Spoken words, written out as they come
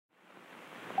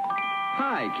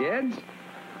Hi, kids.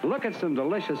 Look at some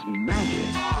delicious magic.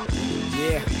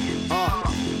 Yeah,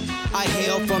 I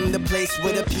hail from the place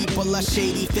where the people are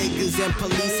shady fakers and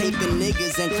police hate the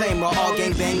niggas and claim we're all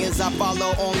gangbangers. I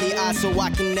follow only I so I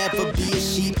can never be a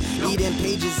sheep. Eating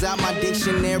pages out my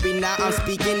dictionary, now I'm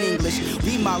speaking English.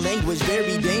 Read my language,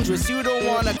 very dangerous. You don't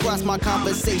wanna cross my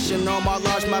conversation, or my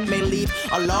large mouth may leave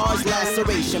a large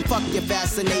laceration. Fuck your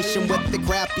fascination with the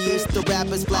crappiest. The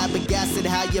rappers flabbergasted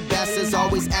how your bastards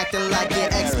always acting like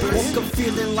you're experts. Woke up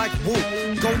feeling like woo,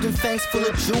 golden fangs full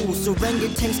of jewels.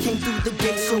 Orangutans came through the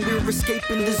gate, so we're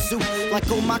escaping the zoo. Like,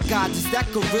 oh my god, does that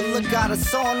gorilla got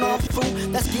us on off fool?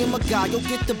 That's game of God, you'll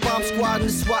get the bomb squad and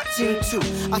the SWAT team too.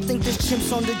 I think there's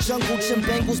chimps on the jungle, Jim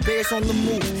Bengals, bears on the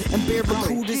move, and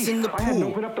barracudas in the pool. I haven't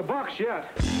opened up the box yet,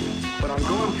 but I'm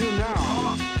going to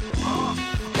now.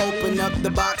 Open up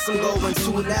the box, I'm going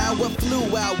to now. What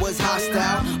flew out was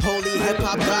hostile. Holy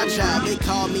hip-hop godchild. They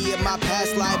call me in my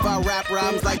past life. I rap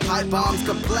rhymes like pipe bombs.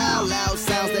 Kaplow, loud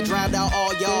sounds that drowned out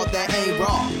all y'all that ain't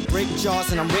raw. Break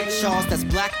jaws and I'm Rick Charles, that's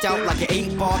blacked out like an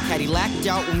 8-ball. Caddy lacked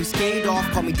out when we skate off.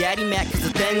 Call me Daddy Mac, cause the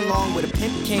thing long with a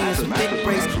pimp cane and some thick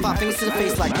braids. 5 fingers to the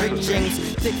face like Rick James.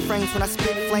 Thick frames when I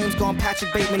spit flames. Going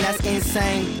Patrick Bateman, that's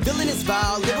insane. Villainous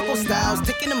vile, lyrical styles,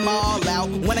 sticking them all out.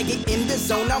 When I get in the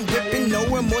zone, I'm ripping, no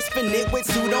remorse for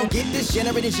nitwits who don't get this.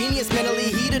 Generated genius, mentally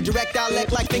heated, direct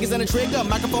dialect like fingers on a trigger.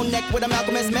 Microphone neck with a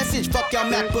Malcolm S message. Fuck y'all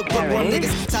MacBook, bookworm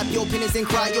niggas. Type your opinions and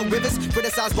cry your rivers.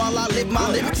 Criticize while I live my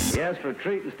lyrics. Yes, for a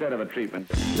treat instead of a treatment.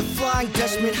 The Flying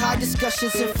Dutchman, high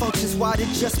discussions and functions, wide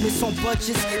adjustments on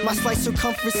budgets. My slice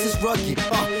circumference is rugged.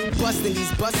 Busting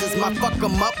these buses, my fuck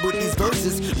 'em up with these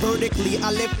verses. Vertically,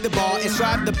 I lift the bar and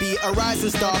strive to be a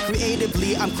rising star.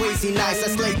 Creatively, I'm crazy nice.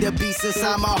 I slay the beast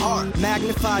inside my heart.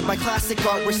 Magnified by classic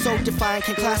art, we're so defiant,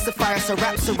 can classify us. Our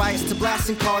raps are riots to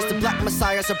blasting cars. The black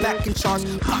messiahs are back in charge.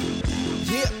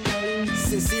 Yeah,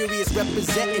 SinSerious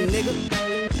representing,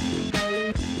 nigga.